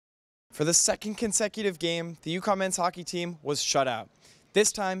For the second consecutive game, the UConn men's hockey team was shut out.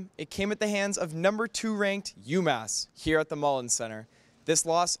 This time, it came at the hands of number 2 ranked UMass here at the Mullins Center. This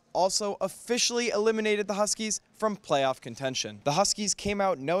loss also officially eliminated the Huskies from playoff contention. The Huskies came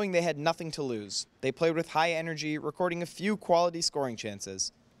out knowing they had nothing to lose. They played with high energy, recording a few quality scoring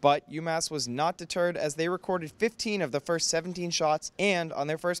chances. But UMass was not deterred as they recorded 15 of the first 17 shots and, on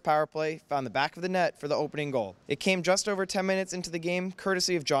their first power play, found the back of the net for the opening goal. It came just over 10 minutes into the game,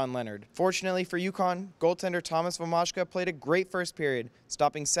 courtesy of John Leonard. Fortunately for UConn, goaltender Tomas Vomacka played a great first period,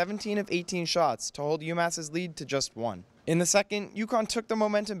 stopping 17 of 18 shots to hold UMass's lead to just 1. In the second, UConn took the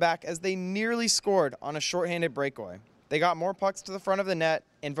momentum back as they nearly scored on a shorthanded breakaway. They got more pucks to the front of the net,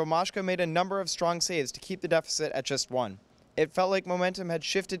 and Vomacka made a number of strong saves to keep the deficit at just 1. It felt like momentum had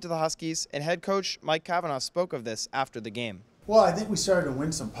shifted to the Huskies, and head coach Mike Cavanaugh spoke of this after the game. Well, I think we started to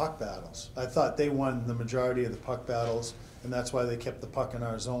win some puck battles. I thought they won the majority of the puck battles, and that's why they kept the puck in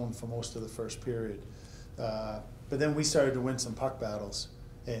our zone for most of the first period. But then we started to win some puck battles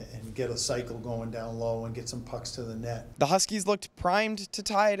and get a cycle going down low and get some pucks to the net. The Huskies looked primed to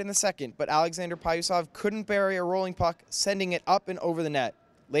tie it in the second, but Alexander Payusov couldn't bury a rolling puck, sending it up and over the net.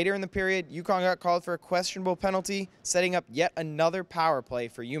 Later in the period, UConn got called for a questionable penalty, setting up yet another power play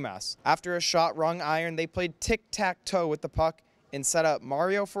for UMass. After a shot rung iron, they played tic-tac-toe with the puck and set up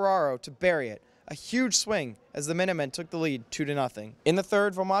Mario Ferraro to bury it. A huge swing as the Minutemen took the lead 2-0. In the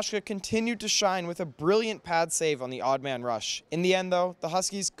third, Vomacka continued to shine with a brilliant pad save on the odd man rush. In the end, though, the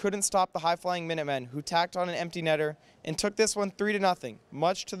Huskies couldn't stop the high-flying Minutemen, who tacked on an empty netter and took this one 3-0,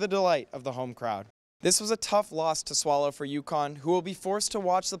 much to the delight of the home crowd. This was a tough loss to swallow for UConn, who will be forced to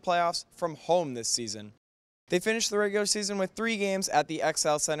watch the playoffs from home this season. They finished the regular season with 3 games at the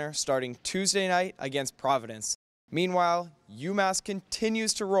XL Center, starting Tuesday night against Providence. Meanwhile, UMass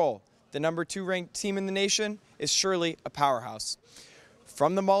continues to roll. The number 2 ranked team in the nation is surely a powerhouse.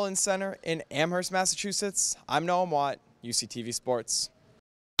 From the Mullins Center in Amherst, Massachusetts, I'm Noam Watt, UCTV Sports.